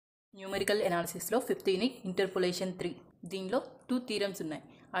Numerical ఎనాలిసిస్లో 5th unit interpolation 3 దీనిలో 2 theorems ఉన్నాయి.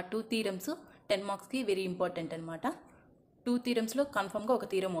 ఆ 2 థీరమ్స్ 10 మార్క్స్కి వెరీ ఇంపార్టెంట్ అనమాట. 2 థీరమ్స్లో కన్ఫర్మ్గా ఒక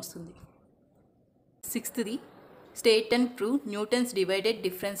థీరం వస్తుంది. 6th state and prove Newton's divided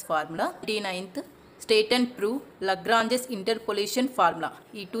difference formula. 9th state and prove లగ్రాంజెస్ interpolation formula.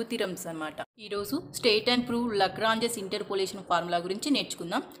 ఈ 2 థీరమ్స్ అనమాట. ఈరోజు state and prove లగ్రాంజెస్ interpolation formula గురించి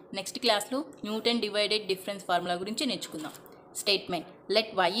నేర్చుకుందాం. నెక్స్ట్ క్లాస్లో న్యూటన్ డివైడెడ్ డిఫరెన్స్ ఫార్ములా గురించి నేర్చుకుందాం. Statement: let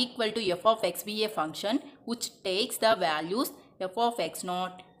y equal to f of x be a function which takes the values f of x0,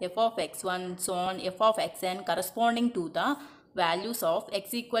 f of x1, so on f of xn corresponding to the values of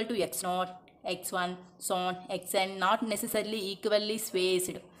x equal to x0, x1, so on xn not necessarily equally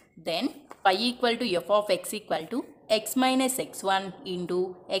spaced. Then y equal to f of x equal to x minus x1 into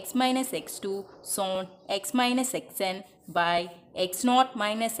x minus x2, so on x minus xn by x0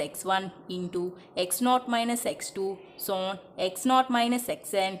 minus x1 into x0 minus x2, so on x0 minus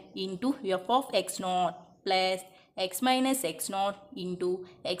xn into f of x0 plus x minus x0 into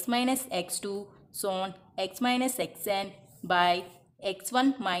x minus x2, so on x minus xn by x1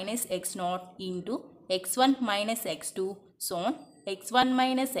 minus x0 into x1 minus x2, so on x1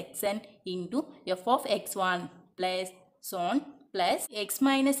 minus xn into f of x1 plus so on plus x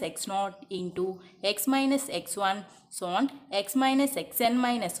minus x0 into x minus x1, so on x minus xn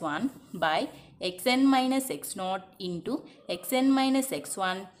minus 1 by xn minus x0 into xn minus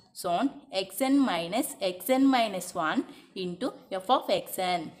x1, so on xn minus 1 into f of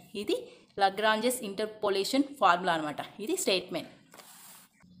xn. ఇది లగ్రాంజెస్ interpolation formula అనమాట. ఇది statement.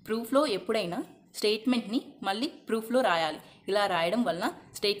 ప్రూఫ్లో ఎప్పుడైనా స్టేట్మెంట్ని మళ్ళీ ప్రూఫ్లో రాయాలి. ఇలా రాయడం వలన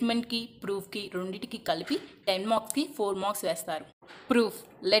స్టేట్మెంట్కి ప్రూఫ్కి రెండింటికి కలిపి 10 మార్క్స్కి 4 మార్క్స్ వేస్తారు. Proof: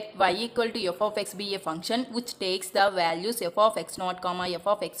 let y equal to f of x be a function which takes the values f of x0, f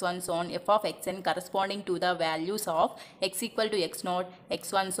of x1, so on f of xn corresponding to the values of x equal to x0,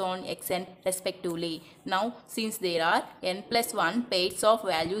 x1, so on xn respectively. Now since there are n plus 1 pairs of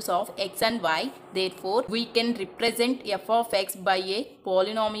values of x and y, therefore we can represent f of x by a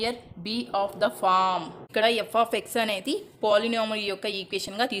polynomial b of the form. ఇక్కడ f of x అనేది polynomial యొక్క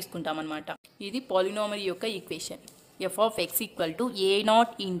equation గా తీసుకుంటాం అన్నమాట. ఇది polynomial యొక్క equation. f of x equal to a0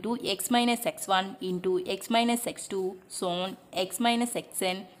 into x minus x1 into x minus x2, so on x minus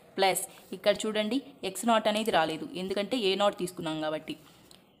xn plus ఇక్కడ చూడండి x0 అనేది రాలేదు ఎందుకంటే a0 తీసుకున్నాం కాబట్టి.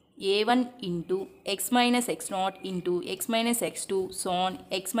 a1 into x minus x0 into x minus x2, so on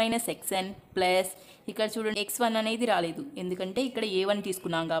x minus xn plus ఇక్కడ చూడండి x1 అనేది రాలేదు ఎందుకంటే ఇక్కడ a1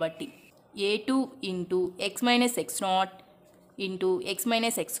 తీసుకున్నాం కాబట్టి. a2 into x minus x0 into x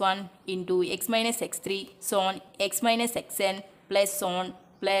minus x1 into x minus x3, so on x minus xn plus so on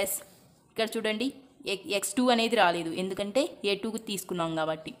plus ఇక్కడ చూడండి x2 అనేది రాలేదు ఎందుకంటే a2 తీసుకున్నాం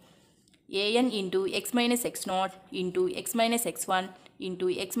కాబట్టి. an into x minus x0 into x minus x1 into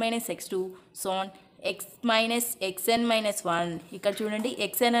x minus x2, so on x minus xn minus 1 ఇక్కడ చూడండి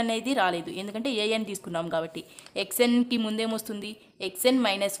xn అనేది రాలేదు ఎందుకంటే an తీసుకున్నాం కాబట్టి. xnకి ముందేమొస్తుంది xn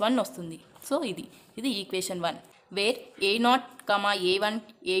minus 1 వస్తుంది. సో ఇది equation 1 where a0, a1,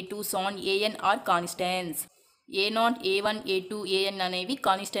 a2, so on an are constants. a0, a1, a2, an అనేవి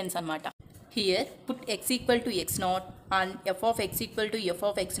కాన్స్టెంట్స్ అన్నమాట. Here put x equal to x0 and f of x equal to f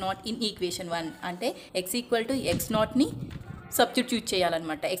of x0 in equation 1. అంటే x equal to x0ని substitute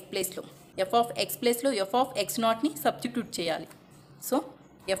చేయాలన్నమాట x ప్లేస్లో. f of x ప్లేస్లో f of x0ని substitute చేయాలి. So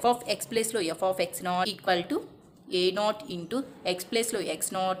f of x ప్లేస్లో f of x0 equal to a0 into x ప్లేస్లో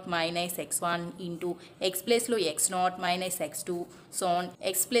x0 minus x1 into x ప్లేస్లో x0 minus x2, so on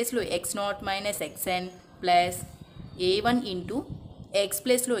x ప్లేస్లో x0 minus xn plus a1 into x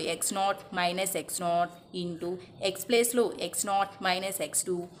ప్లేస్లో x0 minus x0 into x ప్లేస్లో x0 minus x2,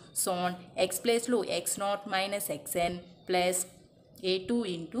 so on x ప్లేస్లో x0 minus xn plus a2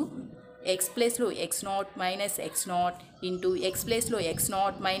 into x ప్లేస్లో x0 minus x0 into x ప్లేస్లో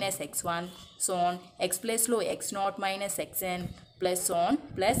x0 minus x1, so on x ప్లేస్లో x0 minus xn plus so on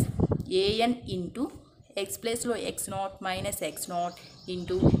plus an into x ప్లేస్లో x0 minus x0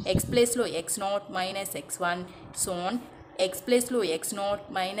 into x ప్లేస్లో x0 minus x1, so on x ప్లేస్లో x0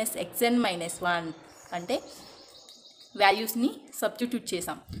 minus xn minus 1 అంటే వాల్యూస్ని substitute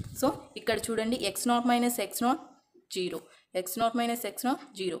చేసాం. So ఇక్కడ చూడండి x0 minus x0 0, x0 minus x0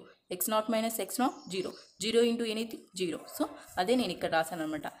 0, x0 minus x0 0, 0 into anything 0. So అదే నేను ఇక్కడ రాశాను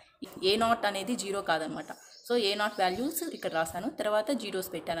అనమాట. a0 అనేది 0 కాదనమాట. సో a0 వాల్యూస్ ఇక్కడ రాశాను, తర్వాత జీరోస్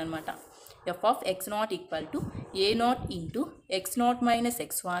పెట్టాను అనమాట. f of x0 equal to a0 into x0 minus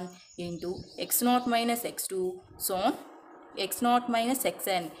x1 into x0 minus x2, so x0 minus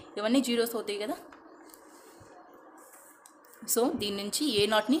xn ఇవన్నీ జీరోస్ అవుతాయి కదా. సో దీని నుంచి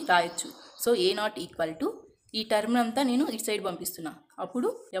a0ని రాయొచ్చు. సో a0 ఈక్వల్ టు ఈ టర్మ్ అంతా నేను ఇటు సైడ్ పంపిస్తున్నా. అప్పుడు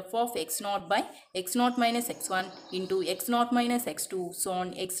F of X not by X not minus x1 into X not minus x2 so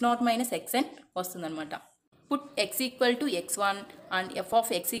on X not minus xn వస్తుందన్నమాట. Put x equal to x1 and F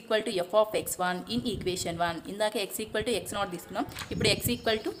of x equal to F of x1 in equation 1. ఇందాక x equal to x0 తీసుకున్నాం, ఇప్పుడు x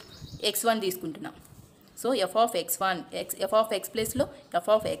equal to x1 తీసుకుంటున్నాం. So F of x1 F of x ప్లేస్లో F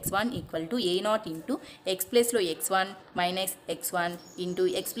of x1 equal to a0 into x ప్లేస్లో x1 minus x1 into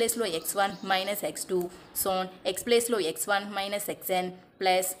x ప్లేస్లో x1 minus x2 so x ప్లేస్లో x1 minus xn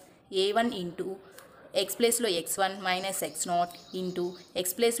plus a1 into x ప్లేస్లో x1 minus x0 into x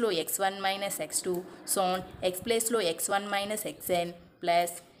ప్లేస్లో x1 minus x2 so x ప్లేస్లో x1 minus xn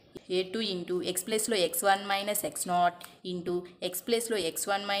plus a2 into x ప్లేస్లో x1 minus x0 into x ప్లేస్లో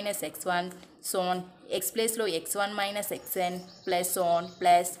x1 minus x1 so x ప్లేస్లో x1 minus xn plus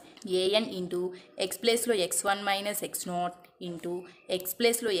plus an into x ప్లేస్లో x1 minus x0 into x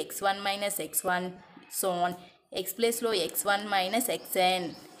ప్లేస్లో x1 minus x1 so x ప్లేస్లో x1 minus xn.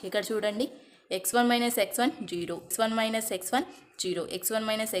 ఇక్కడ చూడండి, x1 minus x1 0, x1 minus x1 0, x1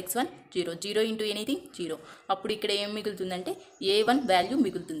 minus x1 0, 0 into anything 0. అప్పుడు ఇక్కడ ఏం మిగులుతుందంటే a1 value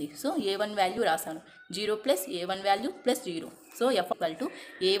మిగులుతుంది. So a1 value రాసాను, 0 plus a1 value plus 0. So F equal to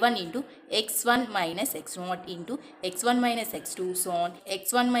a1 into x1 minus x0 into x1 minus x2 so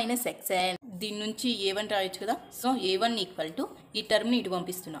x1 minus xn. దీని నుంచి a1 రాయొచ్చు కదా. So a1 equal to ఈ టర్మ్ని ఇటు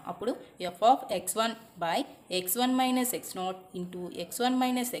పంపిస్తున్నా. అప్పుడు F of x1 by x1 minus x0 into x1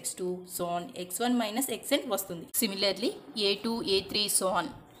 minus x2 so x1 minus xn వస్తుంది. Similarly a2 a3 so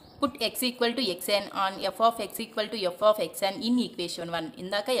on. Put x equal to xn on f of x equal to f of xn in equation 1.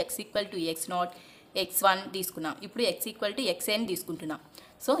 ఇందాక x equal to x0 x1 తీసుకున్నాం, ఇప్పుడు x equal to xn తీసుకుంటున్నాం.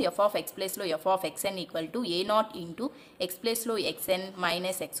 So f of x ప్లేస్లో f of xn equal to a0 into x ప్లేస్లో xn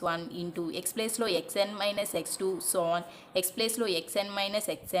minus x1 into x ప్లేస్లో xn minus x2 so on x ప్లేస్లో xn minus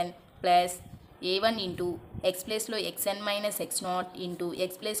xn plus a1 into x ప్లేస్లో xn minus x0 into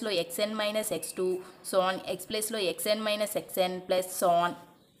x ప్లేస్లో xn minus x2 so on x ప్లేస్లో xn minus xn plus so on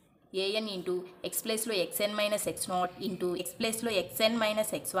an into x ప్లేస్లో xn minus x0 into x ప్లేస్లో xn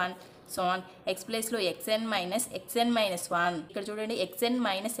minus x1 so on x ప్లేస్లో xn minus xn minus 1. ఇక్కడ చూడండి, xn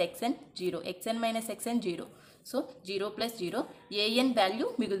minus xn 0, xn minus xn 0. So 0 plus 0 an value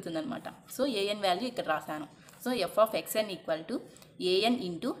మిగులుతుందన్నమాట. So an value ఇక్కడ రాశాను. So F of xn equal to an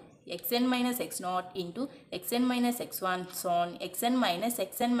into xn minus x0 into xn minus x1 so on xn minus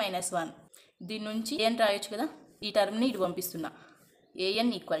xn minus 1. దీని నుంచి an రాయొచ్చు కదా, ఈ టర్మ్ని ఇటు పంపిస్తున్నా. an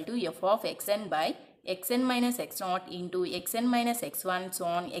equal to F of xn by xn minus x0 into xn minus x1 so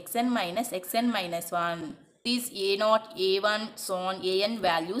on xn minus xn minus 1. These a0 a1 so on an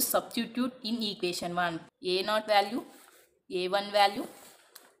values substitute in equation 1. a0 value a1 value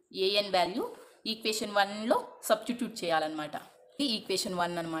an value equation 1లో substitute చేయాలన్నమాట. ఈ equation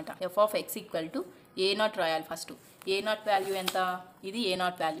 1 అనమాట. F of x equal to a0 రాయాలి first. a0 value ఎంత, ఇది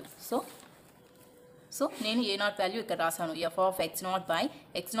a0 value. So నేను a0 value ఇక్కడ రాసాను. F of x0 by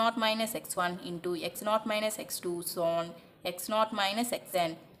x0 minus x1 into x0 minus x2 so on x0 minus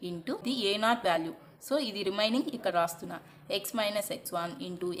xn into the a0 value. So ఇది remaining ఇక్కడ రాస్తున్నా, x minus x1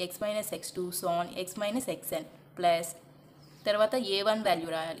 into x minus x2 so on x minus xn plus తర్వాత a1 value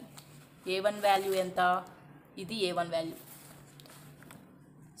రాయాలి. a1 value ఎంత, ఇది a1 value.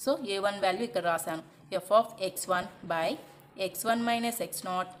 So a1 value ఇక్కడ రాశాను. F of x1 by x1 minus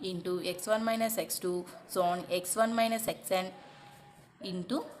x0 into x1 minus x2 so on x1 minus xn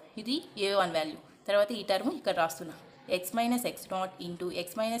into ఇది a1 value. తర్వాత ఈ term ఇక్కడ రాస్తున్నా, x minus x0 into x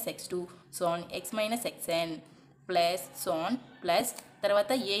minus x2 so on x minus xn plus so on plus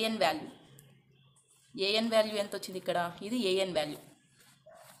తర్వాత an value. an value ఎంత వచ్చింది ఇక్కడ, ఇది an వాల్యూ.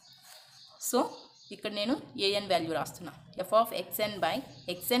 సో ఇక్కడ నేను an వాల్యూ రాస్తున్నా. F of xn by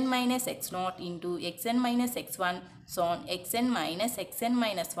xn minus x0 into xn minus x1 so on xn minus xn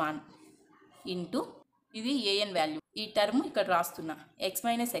minus 1 into ఇది an value. ఈ టర్మ్ ఇక్కడ రాస్తున్నా, x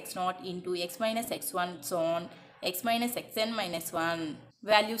minus x0 into x minus x1 so on x minus xn minus 1.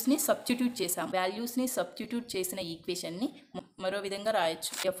 వాల్యూస్ని substitute చేసాం. వాల్యూస్ని substitute చేసిన ఈక్వేషన్ని మరో విధంగా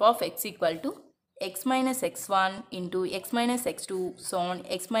రాయొచ్చు. F of x equal to x minus x1 into x minus x2 so on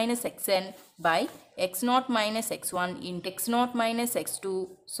x minus xn by x0 minus x1 into x0 minus x2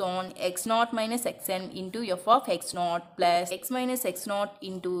 so on x0 minus xn into f of x0 plus x minus x0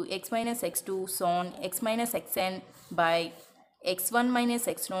 into x minus x2 so on x minus xn by x1 minus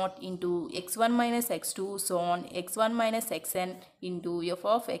x0 into x1 minus x2 so on x1 minus xn into f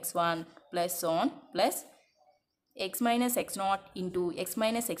of x1 plus so on plus x minus x0 into x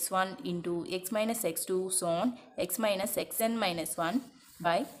minus x1 into x minus x2 so on x minus xn minus 1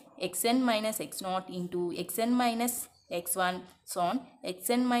 by xn minus x0 into xn minus x1 so on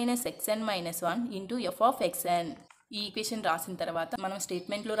xn minus 1 into f of xn. ఈ equation రాసిన తర్వాత మనం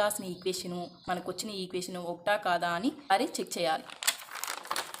స్టేట్మెంట్లో రాసిన equation మనకు వచ్చిన equation ఒకటా కాదా అని అది చెక్ చేయాలి.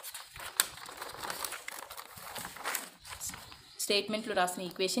 స్టేట్మెంట్లో రాసిన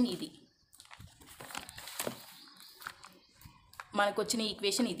ఈక్వేషన్ ఇది, మనకు వచ్చిన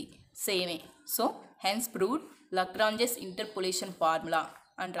ఈక్వేషన్ ఇది సేమే. So hence proved లగ్రాంజెస్ interpolation formula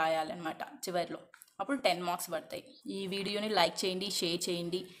అని రాయాలన్నమాట చివరిలో. అప్పుడు 10 మార్క్స్ పడతాయి. ఈ వీడియోని లైక్ చేయండి, షేర్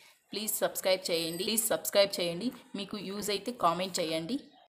చేయండి, ప్లీజ్ సబ్స్క్రైబ్ చేయండి. మీకు యూజ్ అయితే కామెంట్ చేయండి.